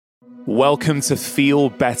Welcome to Feel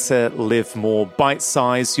Better, Live More, Bite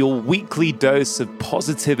Size, your weekly dose of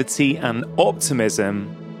positivity and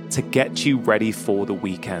optimism to get you ready for the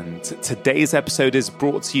weekend. Today's episode is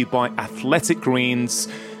brought to you by Athletic Greens,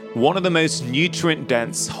 one of the most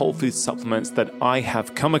nutrient-dense whole food supplements that I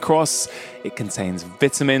have come across. It contains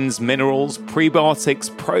vitamins, minerals, prebiotics,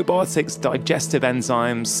 probiotics, digestive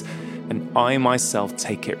enzymes, and I myself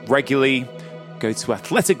take it regularly. Go to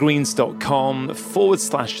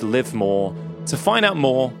athleticgreens.com/live more to find out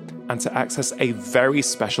more and to access a very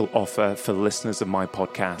special offer for listeners of my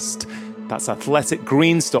podcast. That's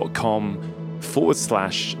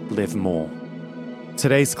athleticgreens.com/live more.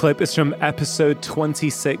 Today's clip is from episode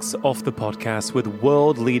 26 of the podcast with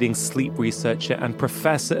world-leading sleep researcher and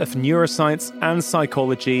professor of neuroscience and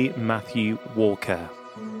psychology, Matthew Walker.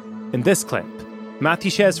 In this clip,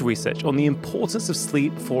 Matthew shares research on the importance of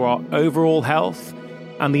sleep for our overall health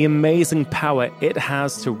and the amazing power it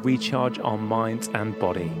has to recharge our mind and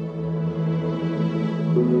body.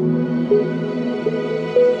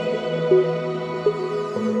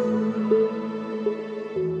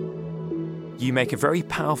 You make a very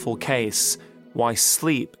powerful case why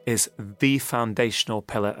sleep is the foundational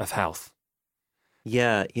pillar of health.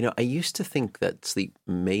 Yeah, I used to think that sleep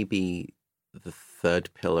may be the third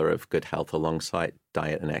pillar of good health alongside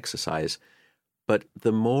diet and exercise. But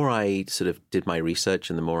the more I sort of did my research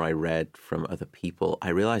and the more I read from other people, I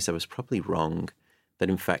realized I was probably wrong, that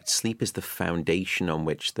in fact sleep is the foundation on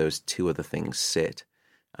which those two other things sit.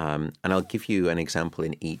 And I'll give you an example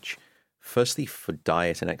in each. Firstly, for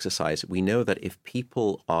diet and exercise, we know that if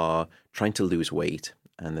people are trying to lose weight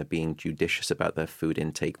and they're being judicious about their food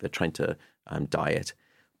intake, they're trying to diet,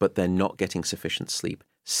 but they're not getting sufficient sleep,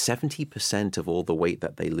 70% of all the weight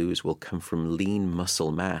that they lose will come from lean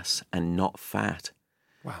muscle mass and not fat.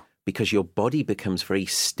 Wow. Because your body becomes very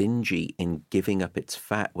stingy in giving up its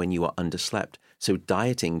fat when you are underslept. So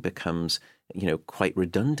dieting becomes, quite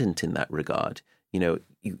redundant in that regard. You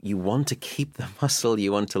want to keep the muscle,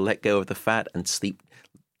 you want to let go of the fat, and sleep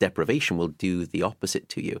deprivation will do the opposite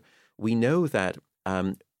to you. We know that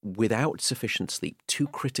without sufficient sleep, two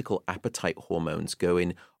critical appetite hormones go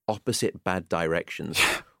in opposite bad directions.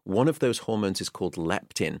 One of those hormones is called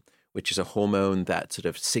leptin, which is a hormone that sort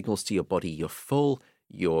of signals to your body you're full,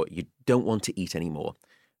 you don't want to eat anymore.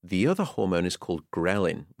 The other hormone is called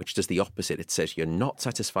ghrelin, which does the opposite. It says you're not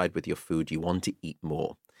satisfied with your food, you want to eat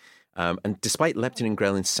more. And despite leptin and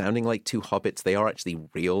ghrelin sounding like two hobbits, they are actually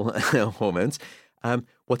real hormones.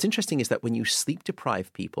 What's interesting is that when you sleep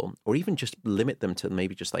deprive people, or even just limit them to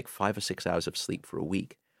maybe just like 5 or 6 hours of sleep for a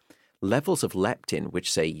week, levels of leptin,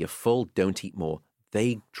 which say you're full, don't eat more,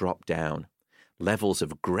 they drop down. Levels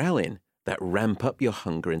of ghrelin that ramp up your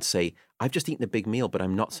hunger and say, I've just eaten a big meal, but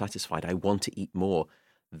I'm not satisfied, I want to eat more.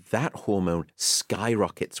 That hormone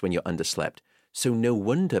skyrockets when you're underslept. So no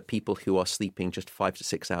wonder people who are sleeping just 5 to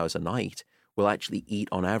 6 hours a night will actually eat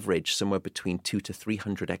on average somewhere between 200 to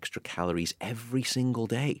 300 extra calories every single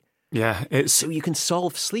day. Yeah, So you can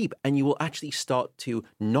solve sleep and you will actually start to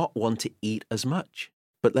not want to eat as much.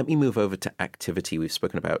 But let me move over to activity. We've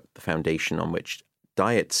spoken about the foundation on which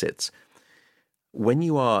diet sits. When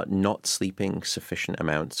you are not sleeping sufficient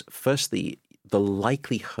amounts, firstly, the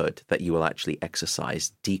likelihood that you will actually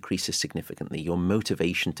exercise decreases significantly. Your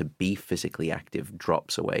motivation to be physically active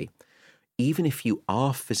drops away. Even if you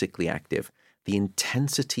are physically active, the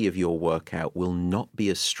intensity of your workout will not be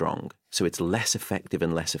as strong, so it's less effective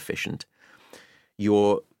and less efficient.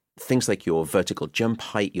 Things like your vertical jump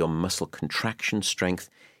height, your muscle contraction strength,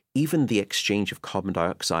 even the exchange of carbon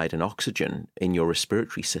dioxide and oxygen in your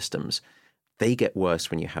respiratory systems, they get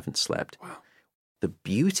worse when you haven't slept. Wow. The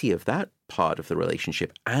beauty of that part of the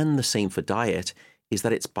relationship, and the same for diet, is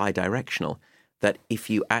that it's bidirectional. That if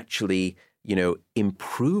you actually,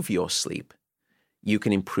 improve your sleep, you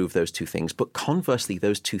can improve those two things. But conversely,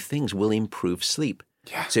 those two things will improve sleep.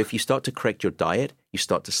 Yeah. So if you start to correct your diet, you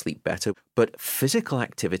start to sleep better. But physical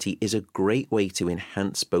activity is a great way to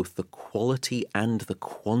enhance both the quality and the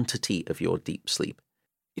quantity of your deep sleep.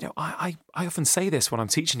 I often say this when I'm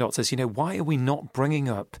teaching doctors, why are we not bringing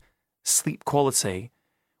up sleep quality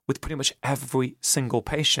with pretty much every single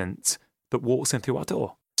patient that walks in through our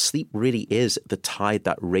door? Sleep really is the tide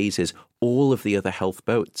that raises all of the other health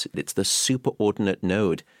boats. It's the superordinate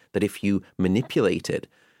node that if you manipulate it,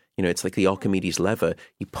 it's like the Archimedes lever,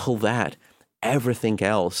 you pull that, everything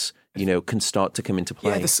else, can start to come into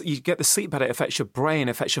play. Yeah, you get the sleep better, it affects your brain,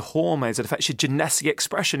 it affects your hormones, it affects your genetic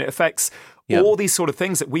expression, it affects all these sort of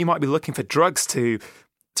things that we might be looking for drugs to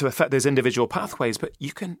affect those individual pathways, but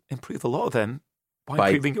you can improve a lot of them by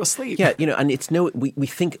improving your sleep. Yeah, and it's we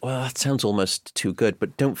think, well, that sounds almost too good,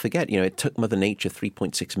 but don't forget, it took Mother Nature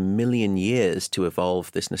 3.6 million years to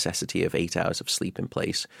evolve this necessity of 8 hours of sleep in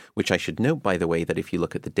place, which I should note, by the way, that if you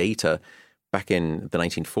look at the data, back in the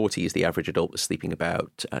 1940s, the average adult was sleeping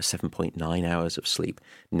about 7.9 hours of sleep.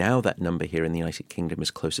 Now that number here in the United Kingdom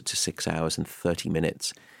is closer to 6 hours and 30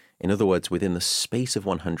 minutes. In other words, within the space of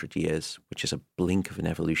 100 years, which is a blink of an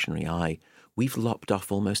evolutionary eye, we've lopped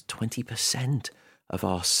off almost 20% of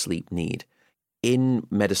our sleep need. In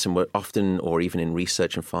medicine, we're often, or even in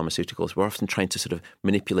research and pharmaceuticals, we're often trying to sort of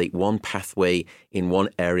manipulate one pathway in one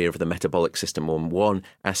area of the metabolic system, or one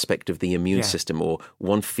aspect of the immune system, or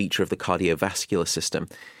one feature of the cardiovascular system.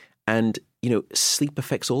 And, sleep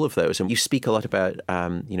affects all of those. And you speak a lot about,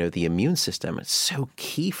 the immune system. It's so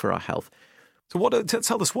key for our health. So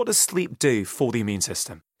tell us, what does sleep do for the immune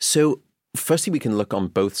system? So firstly, we can look on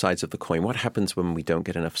both sides of the coin. What happens when we don't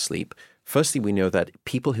get enough sleep? Firstly, we know that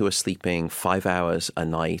people who are sleeping 5 hours a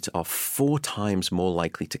night are 4 times more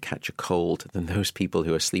likely to catch a cold than those people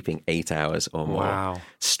who are sleeping 8 hours or more. Wow.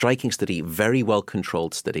 Striking study, very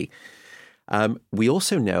well-controlled study. We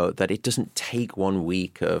also know that it doesn't take 1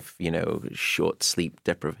 week of, short sleep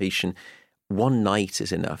deprivation. 1 night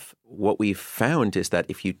is enough. What we've found is that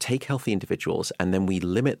if you take healthy individuals and then we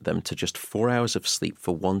limit them to just 4 hours of sleep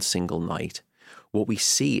for 1 single night, what we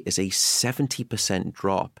see is a 70%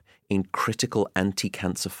 drop in critical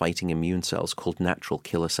anti-cancer fighting immune cells called natural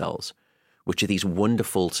killer cells, which are these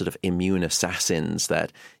wonderful sort of immune assassins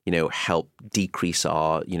that, help decrease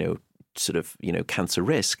our, cancer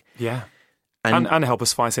risk. Yeah. And help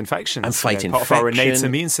us fight infections. And fight infection. Part of our innate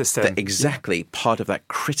immune system. Exactly. Part of that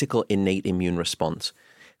critical innate immune response.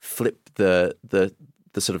 Flip the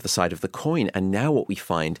sort of the side of the coin. And now what we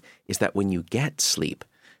find is that when you get sleep,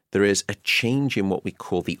 there is a change in what we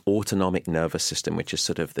call the autonomic nervous system, which is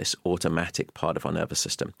sort of this automatic part of our nervous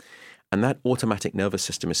system. And that automatic nervous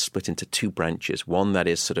system is split into 2 branches. One that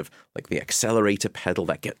is sort of like the accelerator pedal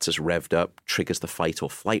that gets us revved up, triggers the fight or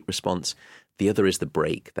flight response. The other is the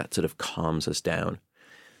brake that sort of calms us down.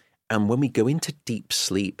 And when we go into deep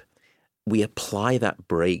sleep, we apply that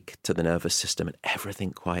brake to the nervous system and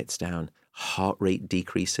everything quiets down. Heart rate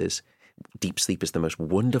decreases. Deep sleep is the most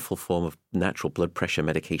wonderful form of natural blood pressure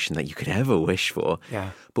medication that you could ever wish for.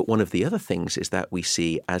 Yeah. But one of the other things is that we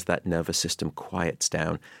see as that nervous system quiets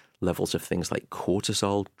down, levels of things like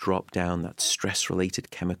cortisol drop down, that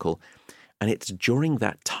stress-related chemical. And it's during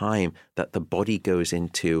that time that the body goes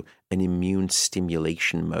into an immune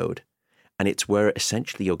stimulation mode. And it's where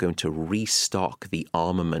essentially you're going to restock the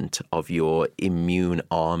armament of your immune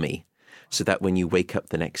army so that when you wake up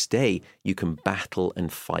the next day, you can battle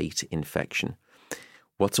and fight infection.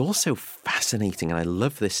 What's also fascinating, and I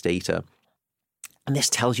love this data, and this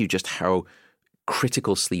tells you just how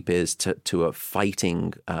critical sleep is to a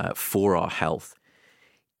fighting for our health.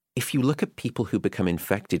 If you look at people who become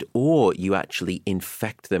infected, or you actually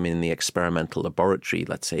infect them in the experimental laboratory,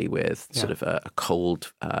 let's say with sort of a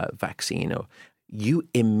cold vaccine, or you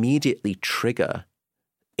immediately trigger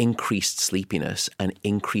increased sleepiness and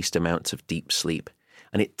increased amounts of deep sleep.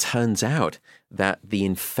 And it turns out that the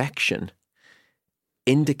infection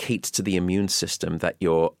indicates to the immune system that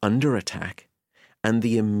you're under attack, and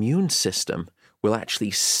the immune system will actually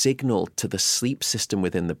signal to the sleep system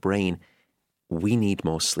within the brain, we need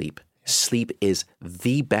more sleep. Sleep is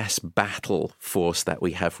the best battle force that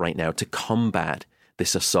we have right now to combat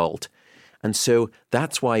this assault. And so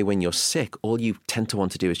that's why when you're sick, all you tend to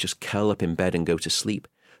want to do is just curl up in bed and go to sleep.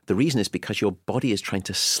 The reason is because your body is trying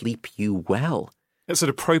to sleep you well. It's an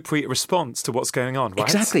appropriate response to what's going on, right?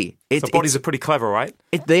 Exactly. So bodies are pretty clever, right?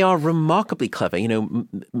 They are remarkably clever.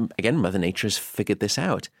 Again, Mother Nature has figured this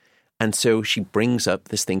out. And so she brings up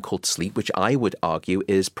this thing called sleep, which I would argue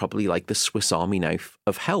is probably like the Swiss Army knife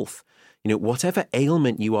of health. Whatever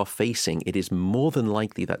ailment you are facing, it is more than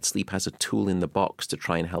likely that sleep has a tool in the box to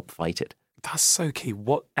try and help fight it. That's so key.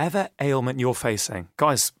 Whatever ailment you're facing,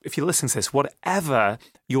 guys, if you're listening to this, whatever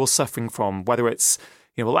you're suffering from, whether it's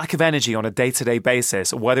a lack of energy on a day-to-day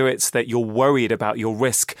basis, or whether it's that you're worried about your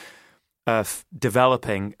risk of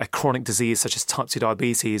developing a chronic disease such as type 2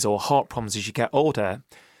 diabetes or heart problems as you get older,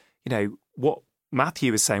 what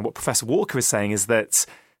Matthew is saying, what Professor Walker is saying is that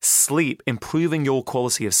sleep, improving your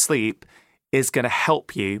quality of sleep, is going to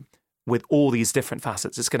help you with all these different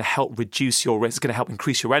facets. It's going to help reduce your risk. It's going to help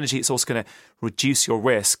increase your energy. It's also going to reduce your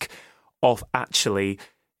risk of actually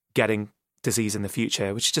getting disease in the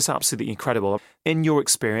future, which is just absolutely incredible. In your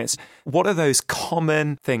experience, what are those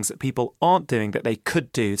common things that people aren't doing that they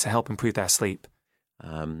could do to help improve their sleep?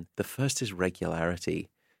 The first is regularity.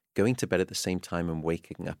 Going to bed at the same time and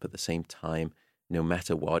waking up at the same time no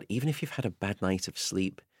matter what. Even if you've had a bad night of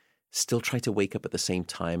sleep, still try to wake up at the same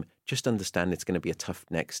time. Just understand it's going to be a tough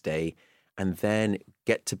next day. And then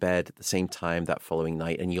get to bed at the same time that following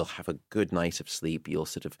night, and you'll have a good night of sleep. You'll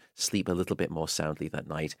sort of sleep a little bit more soundly that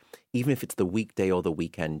night. Even if it's the weekday or the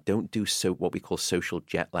weekend, don't do what we call social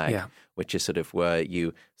jet lag, which is sort of where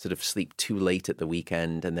you sort of sleep too late at the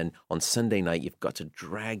weekend, and then on Sunday night, you've got to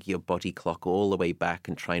drag your body clock all the way back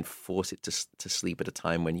and try and force it to sleep at a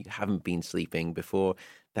time when you haven't been sleeping before.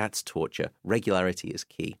 That's torture. Regularity is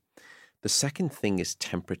key. The second thing is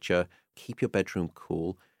temperature. Keep your bedroom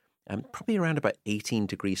cool. Probably around about 18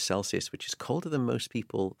 degrees Celsius, which is colder than most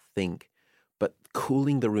people think. But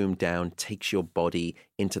cooling the room down takes your body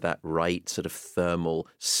into that right sort of thermal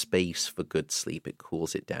space for good sleep. It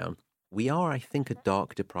cools it down. We are, I think, a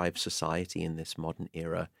dark-deprived society in this modern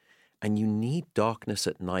era. And you need darkness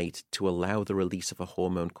at night to allow the release of a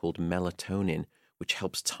hormone called melatonin, which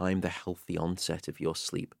helps time the healthy onset of your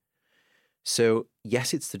sleep. So,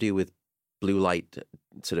 yes, it's to do with blue light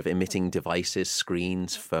sort of emitting devices,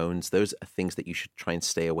 screens, phones. Those are things that you should try and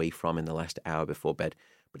stay away from in the last hour before bed.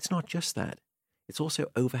 But it's not just that. It's also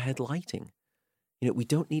overhead lighting. We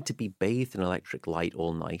don't need to be bathed in electric light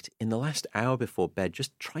all night. In the last hour before bed,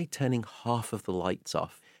 just try turning half of the lights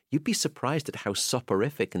off. You'd be surprised at how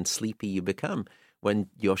soporific and sleepy you become when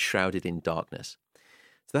you're shrouded in darkness.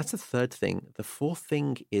 So that's the third thing. The fourth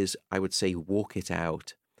thing is, I would say, walk it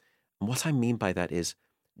out. And what I mean by that is,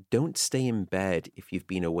 don't stay in bed if you've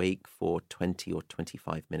been awake for 20 or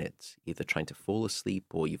 25 minutes, either trying to fall asleep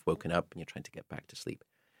or you've woken up and you're trying to get back to sleep.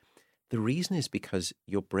 The reason is because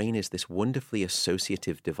your brain is this wonderfully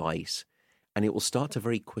associative device, and it will start to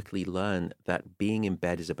very quickly learn that being in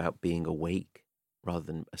bed is about being awake rather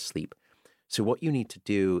than asleep. So what you need to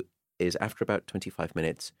do is, after about 25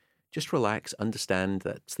 minutes, just relax, understand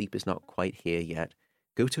that sleep is not quite here yet,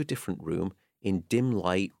 go to a different room, in dim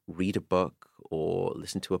light, read a book or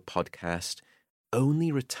listen to a podcast.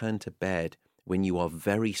 Only return to bed when you are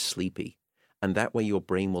very sleepy. And that way your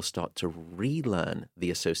brain will start to relearn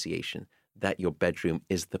the association that your bedroom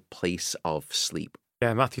is the place of sleep.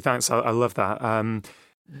 Yeah, Matthew, thanks. I love that.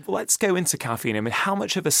 Let's go into caffeine. I mean, how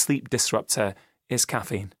much of a sleep disruptor is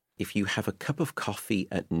caffeine? If you have a cup of coffee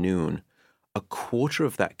at noon, a quarter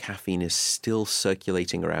of that caffeine is still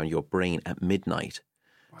circulating around your brain at midnight.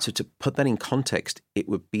 Wow. So to put that in context, it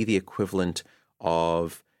would be the equivalent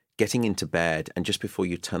of getting into bed and just before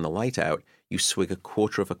you turn the light out, you swig a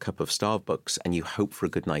quarter of a cup of Starbucks and you hope for a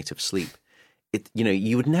good night of sleep.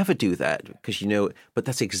 You would never do that because, but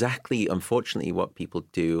that's exactly, unfortunately, what people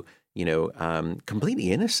do,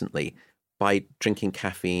 completely innocently by drinking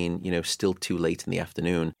caffeine, still too late in the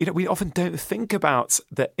afternoon. We often don't think about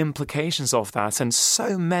the implications of that. And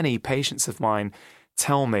so many patients of mine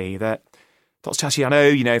tell me that, Dr. Chatterjee, I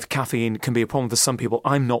know, if caffeine can be a problem for some people,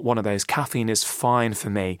 I'm not one of those. Caffeine is fine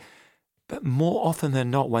for me. But more often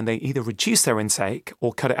than not, when they either reduce their intake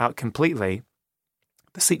or cut it out completely,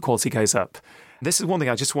 the sleep quality goes up. This is one thing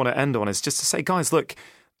I just want to end on, is just to say, guys, look,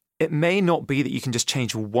 it may not be that you can just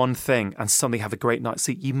change one thing and suddenly have a great night's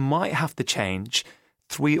sleep. You might have to change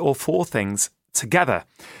 3 or 4 things together.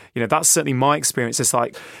 That's certainly my experience. It's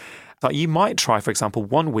like you might try, for example,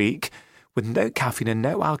 1 week with no caffeine and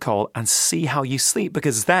no alcohol and see how you sleep,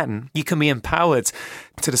 because then you can be empowered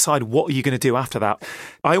to decide what you're going to do after that.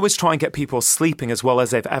 I always try and get people sleeping as well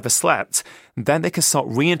as they've ever slept. Then they can start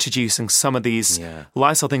reintroducing some of these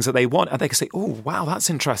lifestyle things that they want, and they can say, oh, wow, that's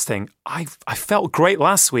interesting. I felt great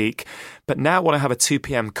last week, but now when I have a 2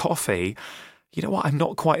 p.m. coffee, you know what, I'm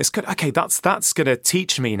not quite as good. Okay, that's going to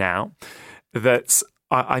teach me now that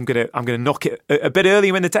I'm going to knock it a bit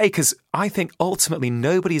earlier in the day, because I think ultimately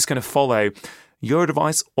nobody's going to follow your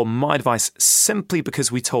advice or my advice simply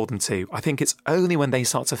because we told them to. I think it's only when they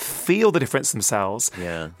start to feel the difference themselves,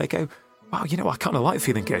 they go, wow, I kind of like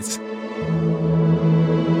feeling good.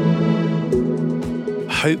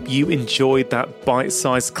 Hope you enjoyed that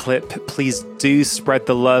bite-sized clip. Please do spread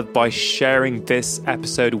the love by sharing this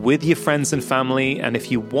episode with your friends and family. And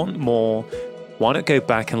if you want more, why not go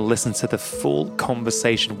back and listen to the full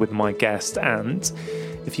conversation with my guest? And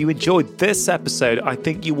if you enjoyed this episode, I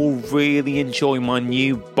think you will really enjoy my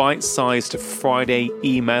new bite-sized Friday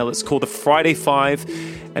email. It's called the Friday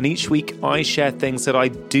 5, and each week I share things that I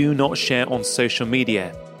do not share on social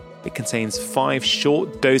media. It contains 5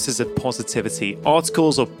 short doses of positivity,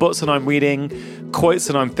 articles or books that I'm reading, quotes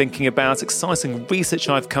that I'm thinking about, exciting research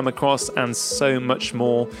I've come across, and so much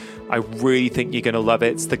more. I really think you're going to love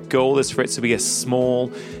it. The goal is for it to be a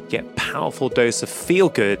small yet powerful dose of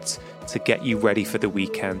feel-good to get you ready for the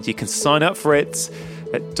weekend. You can sign up for it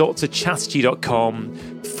at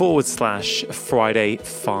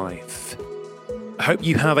drchatterjee.com/Friday5. Hope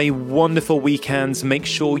you have a wonderful weekend. Make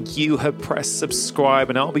sure you have pressed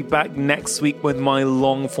subscribe, and I'll be back next week with my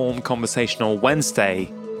long-form conversation on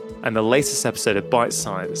Wednesday and the latest episode of Bite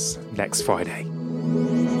Size next Friday.